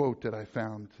quote that I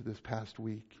found this past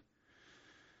week.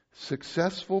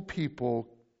 Successful people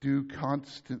do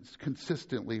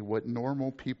consistently what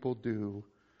normal people do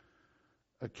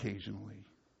occasionally.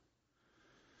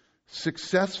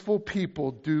 Successful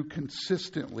people do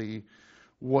consistently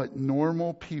what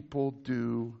normal people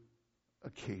do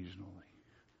occasionally.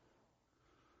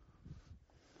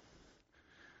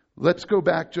 Let's go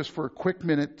back just for a quick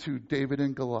minute to David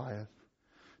and Goliath.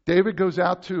 David goes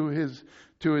out to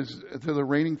the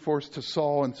reigning force, to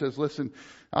Saul, and says, listen,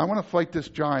 I want to fight this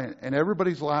giant. And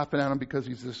everybody's laughing at him because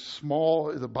he's this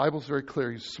small. The Bible's very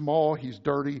clear. He's small. He's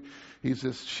dirty. He's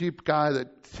this sheep guy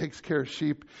that takes care of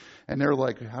sheep. And they're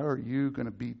like, how are you going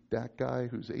to beat that guy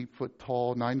who's 8 foot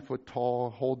tall, 9 foot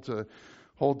tall, holds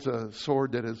a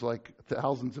sword that is like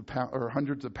thousands of pounds or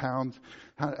hundreds of pounds?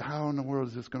 How in the world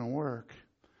is this going to work?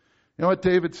 You know what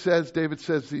David says? David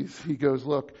says, he goes,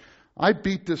 look, I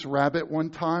beat this rabbit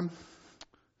one time,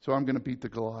 so I'm going to beat the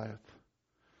Goliath.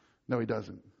 No, he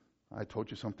doesn't. I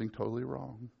told you something totally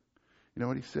wrong. You know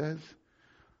what he says?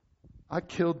 I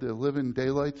killed the living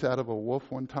daylights out of a wolf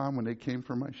one time when they came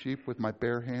for my sheep with my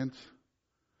bare hands.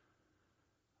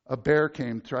 A bear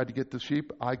came, tried to get the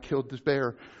sheep. I killed this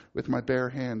bear with my bare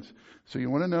hands. So you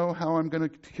want to know how I'm going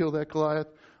to kill that Goliath?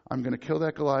 I'm going to kill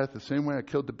that Goliath the same way I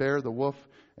killed the bear, the wolf,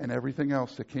 and everything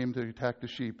else that came to attack the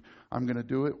sheep. I'm going to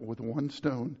do it with one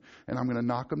stone, and I'm going to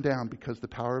knock them down because the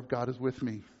power of God is with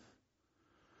me.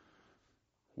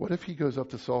 What if he goes up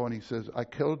to Saul and he says, I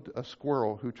killed a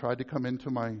squirrel who tried to come into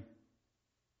my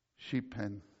sheep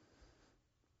pen?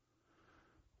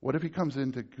 What if he comes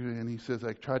in and he says,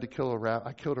 I tried to kill a rabbit,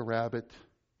 I killed a rabbit?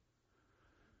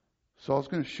 Saul's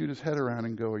going to shoot his head around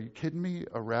and go, are you kidding me?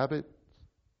 A rabbit?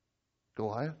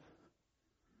 Goliath?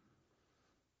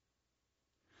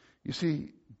 You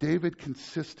see, David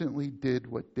consistently did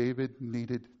what David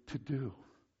needed to do.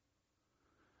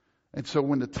 And so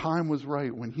when the time was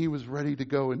right, when he was ready to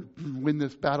go and win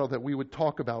this battle that we would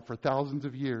talk about for thousands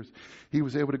of years, he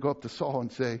was able to go up to Saul and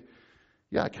say,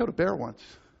 yeah, I killed a bear once.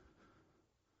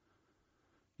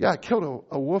 Yeah, I killed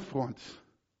a wolf once.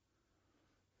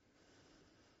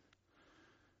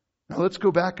 Now let's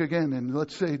go back again, and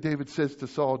let's say David says to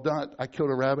Saul, not I killed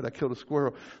a rabbit, I killed a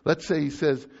squirrel. Let's say he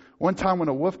says, one time when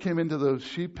a wolf came into those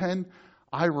sheep pen,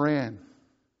 I ran.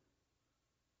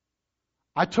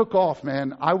 I took off,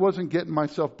 man. I wasn't getting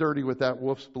myself dirty with that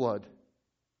wolf's blood.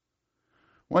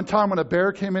 One time when a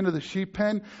bear came into the sheep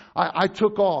pen, I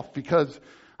took off because,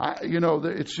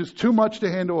 it's just too much to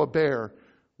handle a bear.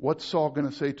 What's Saul going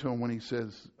to say to him when he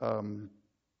says,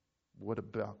 what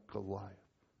about Goliath?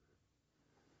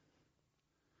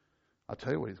 I'll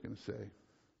tell you what he's going to say.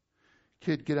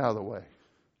 Kid, get out of the way.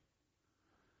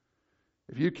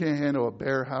 If you can't handle a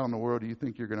bear, how in the world do you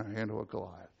think you're going to handle a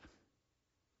Goliath?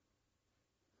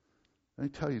 Let me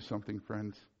tell you something,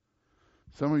 friends.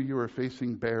 Some of you are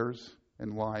facing bears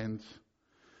and lions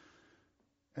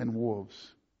and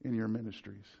wolves in your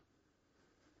ministries.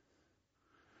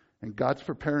 And God's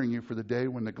preparing you for the day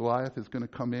when the Goliath is going to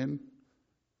come in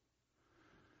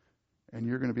and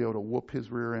you're going to be able to whoop his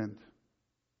rear end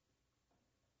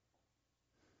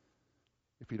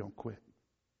if you don't quit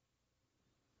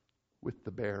with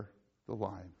the bear, the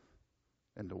lion,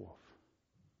 and the wolf.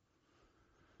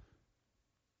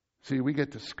 See, we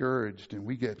get discouraged and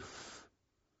we get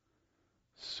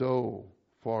so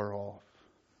far off.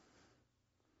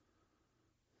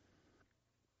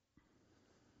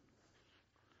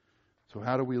 So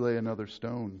how do we lay another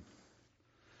stone?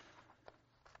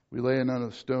 We lay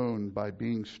another stone by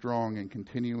being strong and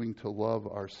continuing to love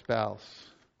our spouse,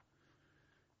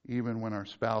 even when our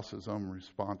spouse is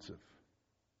unresponsive.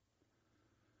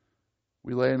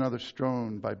 We lay another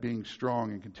stone by being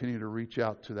strong and continue to reach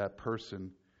out to that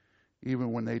person,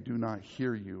 even when they do not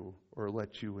hear you or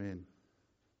let you in.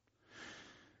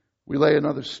 We lay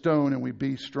another stone and we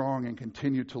be strong and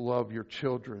continue to love your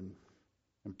children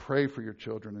and pray for your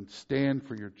children and stand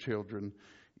for your children,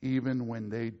 even when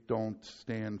they don't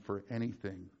stand for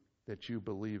anything that you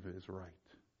believe is right.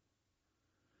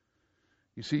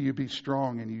 You see, you be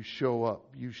strong and you show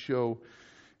up. You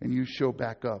show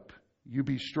back up. You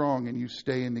be strong and you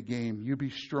stay in the game. You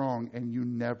be strong and you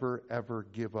never, ever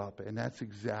give up. And that's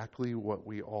exactly what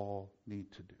we all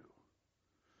need to do.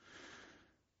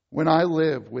 When I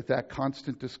live with that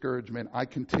constant discouragement, I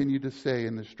continue to say,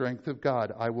 in the strength of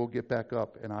God, I will get back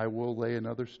up and I will lay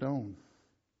another stone,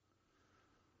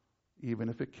 even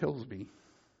if it kills me.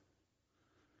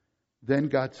 Then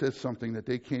God says something that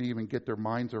they can't even get their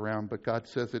minds around, but God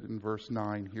says it in verse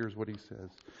 9. Here's what he says.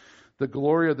 The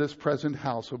glory of this present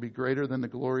house will be greater than the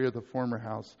glory of the former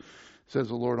house, says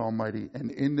the Lord Almighty.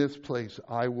 And in this place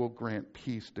I will grant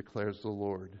peace, declares the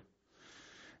Lord.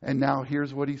 And now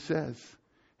here's what he says.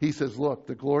 He says, look,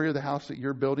 the glory of the house that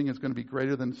you're building is going to be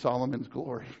greater than Solomon's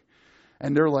glory.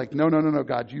 And they're like, no,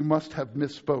 God, you must have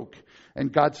misspoke.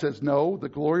 And God says, no, the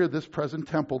glory of this present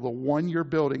temple, the one you're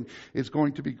building, is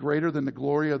going to be greater than the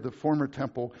glory of the former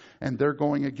temple. And they're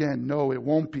going again, no, it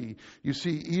won't be. You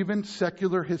see, even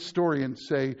secular historians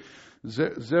say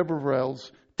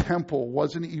Zerubbabel's temple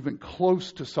wasn't even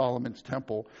close to Solomon's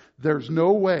temple. There's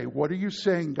no way. What are you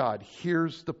saying, God?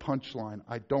 Here's the punchline.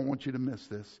 I don't want you to miss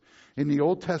this. In the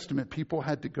Old Testament, people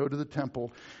had to go to the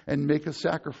temple and make a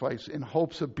sacrifice in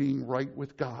hopes of being right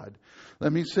with God.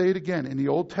 Let me say it again. In the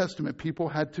Old Testament, people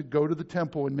had to go to the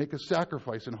temple and make a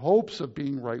sacrifice in hopes of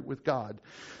being right with God.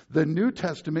 The New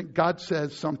Testament, God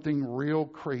says something real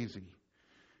crazy.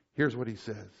 Here's what he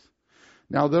says.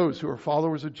 Now those who are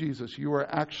followers of Jesus, you are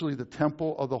actually the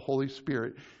temple of the Holy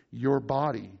Spirit. Your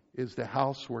body is the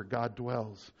house where God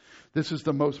dwells. This is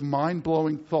the most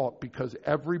mind-blowing thought because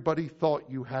everybody thought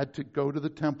you had to go to the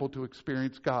temple to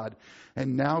experience God.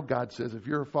 And now God says, if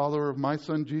you're a follower of my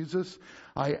son Jesus,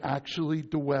 I actually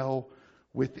dwell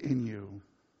within you.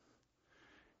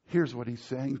 Here's what he's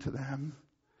saying to them.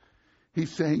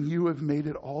 He's saying, you have made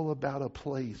it all about a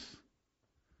place.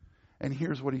 And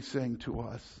here's what he's saying to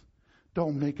us.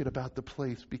 Don't make it about the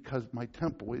place because my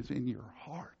temple is in your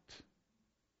heart.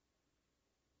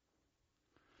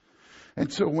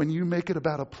 And so when you make it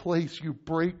about a place, you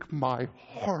break my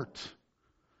heart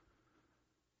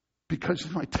because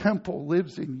my temple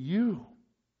lives in you.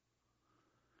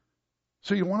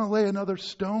 So you want to lay another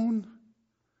stone?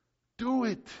 Do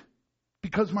it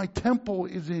because my temple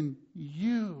is in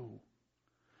you.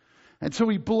 And so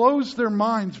he blows their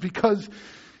minds because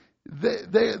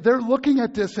they're looking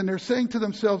at this and they're saying to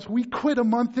themselves, we quit a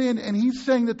month in, and he's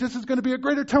saying that this is going to be a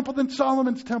greater temple than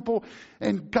Solomon's temple.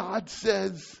 And God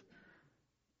says,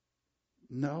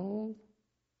 no,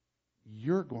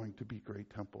 you're going to be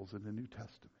great temples in the New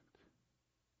Testament.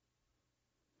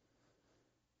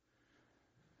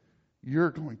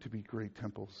 You're going to be great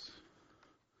temples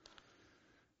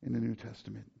in the New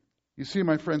Testament. You see,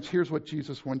 my friends, here's what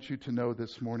Jesus wants you to know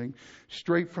this morning,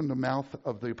 straight from the mouth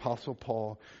of the Apostle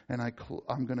Paul. And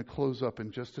I'm going to close up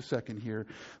in just a second here.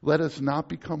 Let us not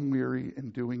become weary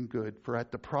in doing good, for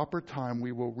at the proper time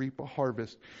we will reap a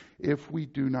harvest if we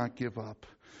do not give up.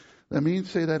 Let me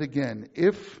say that again.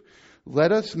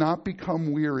 Let us not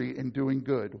become weary in doing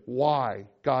good. Why,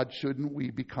 God, shouldn't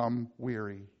we become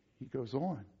weary? He goes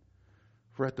on.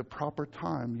 For at the proper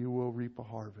time you will reap a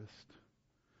harvest.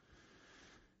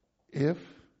 If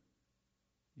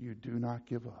you do not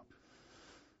give up.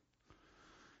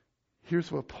 Here's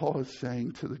what Paul is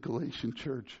saying to the Galatian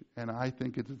church, and I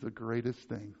think it is the greatest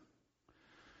thing.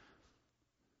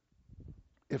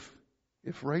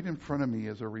 if right in front of me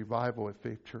is a revival at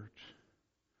Faith Church,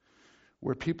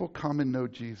 where people come and know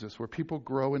Jesus, where people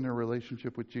grow in their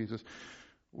relationship with Jesus,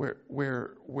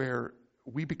 where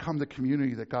we become the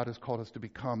community that God has called us to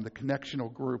become, the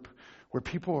connectional group, where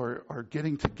people are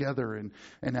getting together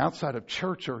and outside of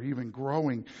church are even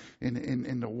growing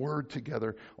in the Word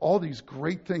together. All these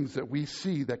great things that we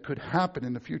see that could happen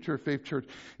in the future of Faith Church,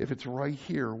 if it's right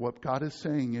here, what God is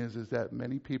saying is that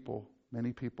many people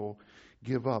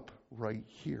give up right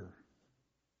here.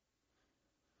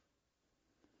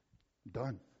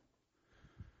 Done.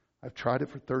 I've tried it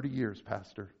for 30 years,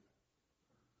 Pastor.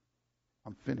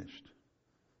 I'm finished.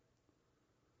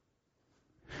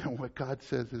 And what God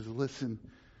says is, listen,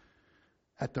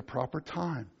 at the proper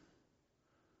time,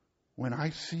 when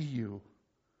I see you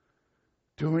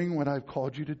doing what I've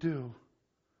called you to do,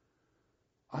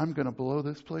 I'm going to blow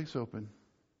this place open.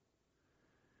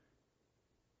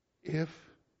 If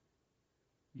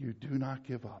you do not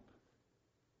give up.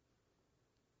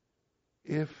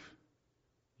 If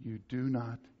you do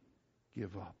not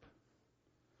give up.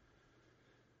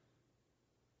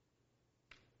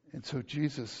 And so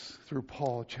Jesus, through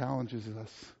Paul, challenges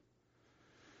us.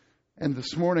 And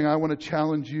this morning, I want to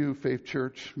challenge you, Faith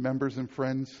Church members and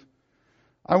friends.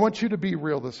 I want you to be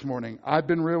real this morning. I've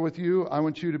been real with you. I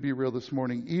want you to be real this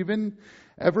morning. Even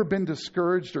ever been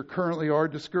discouraged or currently are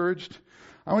discouraged?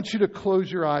 I want you to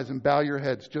close your eyes and bow your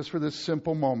heads just for this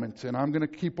simple moment. And I'm going to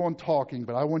keep on talking,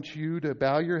 but I want you to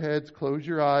bow your heads, close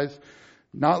your eyes,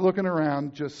 not looking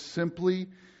around, just simply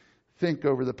think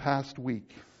over the past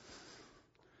week.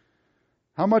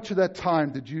 How much of that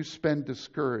time did you spend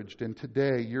discouraged? And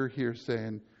today you're here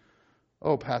saying,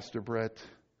 oh, Pastor Brett,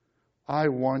 I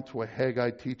want what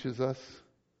Haggai teaches us.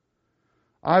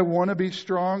 I want to be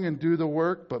strong and do the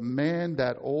work, but man,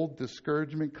 that old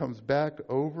discouragement comes back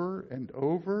over and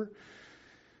over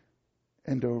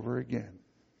and over again.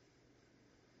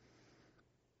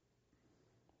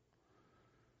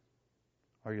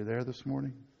 Are you there this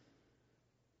morning?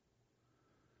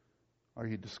 Are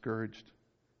you discouraged?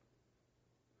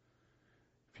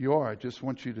 If you are, I just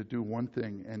want you to do one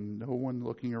thing, and no one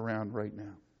looking around right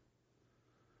now.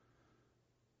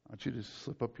 I want you to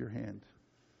slip up your hand.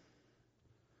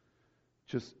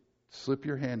 Just slip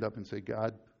your hand up and say,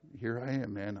 God, here I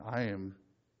am, man.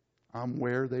 I'm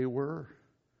where they were.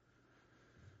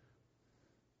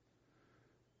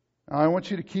 Now, I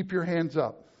want you to keep your hands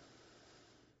up.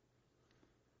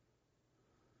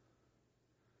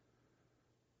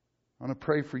 I want to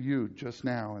pray for you just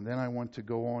now, and then I want to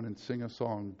go on and sing a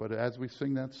song. But as we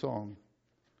sing that song,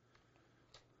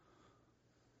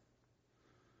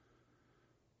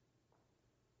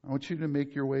 I want you to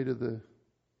make your way to the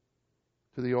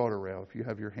altar rail if you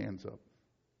have your hands up.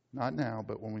 Not now,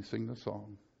 but when we sing the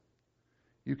song.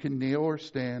 You can kneel or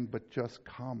stand, but just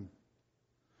come.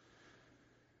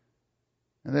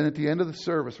 And then at the end of the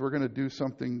service, we're going to do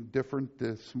something different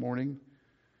this morning,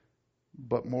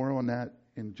 but more on that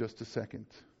in just a second.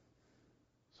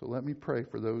 So let me pray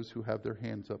for those who have their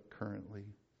hands up currently.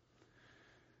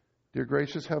 Dear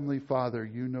gracious Heavenly Father,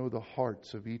 you know the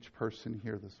hearts of each person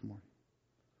here this morning.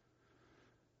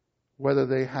 Whether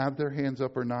they have their hands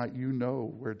up or not, you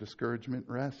know where discouragement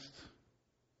rests.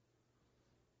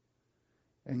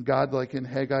 And God, like in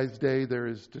Haggai's day, there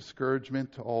is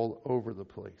discouragement all over the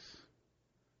place.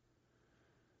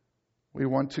 We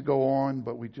want to go on,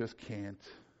 but we just can't.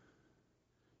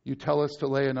 You tell us to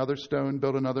lay another stone,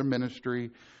 build another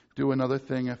ministry, do another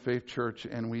thing at Faith Church,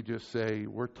 and we just say,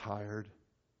 we're tired.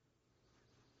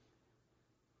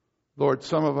 Lord,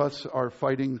 some of us are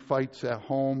fighting fights at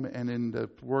home and in the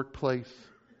workplace.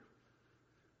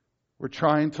 We're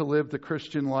trying to live the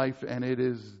Christian life, and it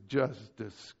is just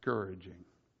discouraging.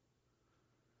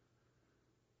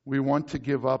 We want to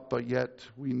give up, but yet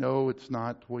we know it's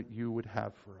not what you would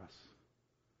have for us.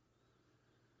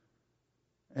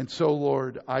 And so,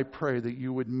 Lord, I pray that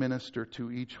you would minister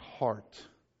to each heart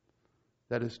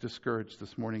that is discouraged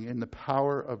this morning in the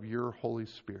power of your Holy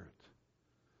Spirit.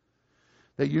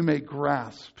 That you may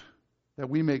grasp, that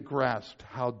we may grasp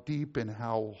how deep and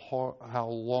how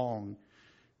long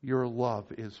your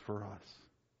love is for us.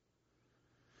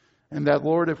 And that,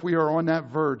 Lord, if we are on that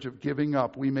verge of giving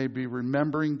up, we may be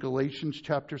remembering Galatians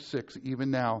chapter 6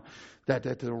 even now, that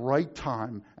at the right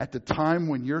time, at the time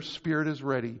when your Spirit is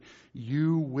ready,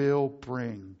 you will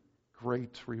bring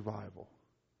great revival.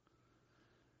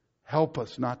 Help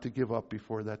us not to give up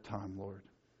before that time, Lord.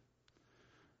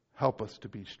 Help us to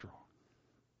be strong.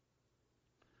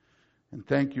 And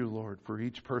thank you, Lord, for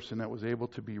each person that was able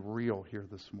to be real here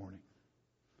this morning.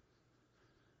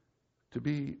 To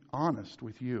be honest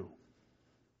with you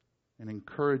and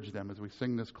encourage them as we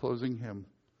sing this closing hymn.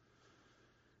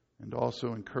 and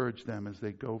also encourage them as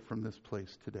they go from this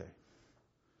place today.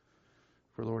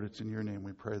 For Lord, it's in your name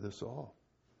we pray this all.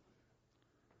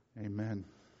 Amen.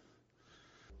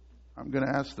 I'm going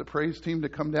to ask the praise team to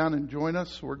come down and join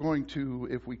us. We're going to,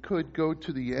 if we could, go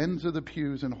to the ends of the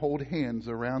pews and hold hands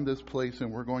around this place,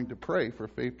 and we're going to pray for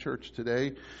Faith Church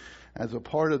today as a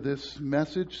part of this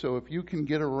message. So if you can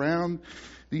get around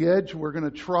the edge, we're going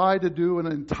to try to do an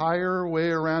entire way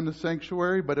around the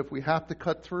sanctuary, but if we have to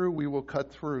cut through, we will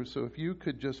cut through. So if you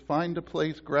could just find a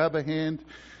place, grab a hand,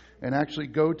 and actually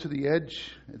go to the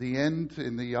edge, the end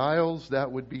in the aisles,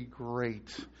 that would be great.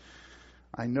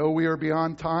 I know we are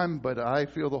beyond time, but I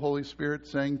feel the Holy Spirit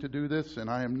saying to do this, and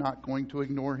I am not going to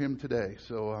ignore Him today.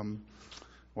 So,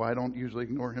 well, I don't usually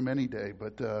ignore Him any day,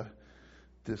 but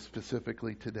this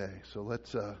specifically today. So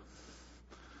let's,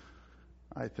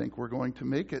 I think we're going to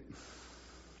make it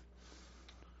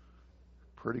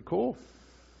pretty cool.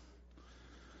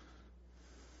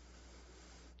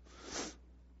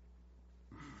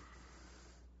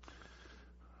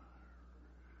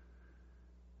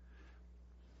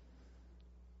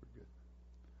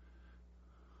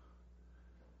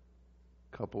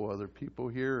 Couple other people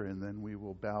here, and then we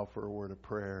will bow for a word of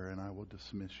prayer, and I will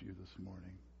dismiss you this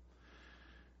morning.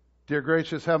 Dear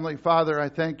gracious Heavenly Father, I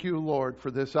thank you, Lord, for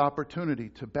this opportunity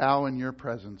to bow in your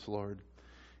presence, Lord.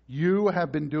 You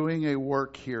have been doing a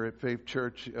work here at Faith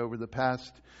Church over the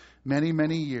past many,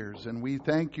 many years, and we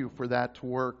thank you for that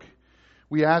work.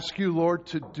 We ask you, Lord,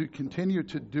 to continue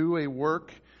to do a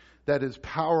work that is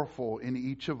powerful in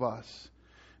each of us.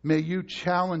 May you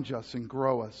challenge us and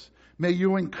grow us. May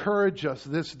you encourage us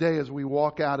this day as we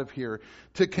walk out of here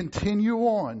to continue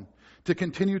on, to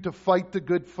continue to fight the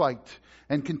good fight,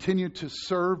 and continue to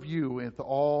serve you with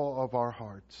all of our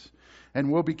hearts.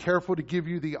 And we'll be careful to give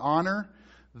you the honor,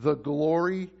 the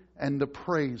glory, and the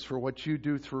praise for what you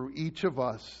do through each of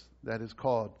us that is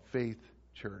called Faith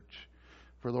Church.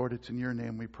 For Lord, it's in your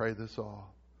name we pray this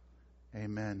all.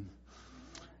 Amen.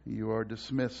 You are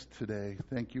dismissed today.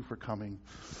 Thank you for coming.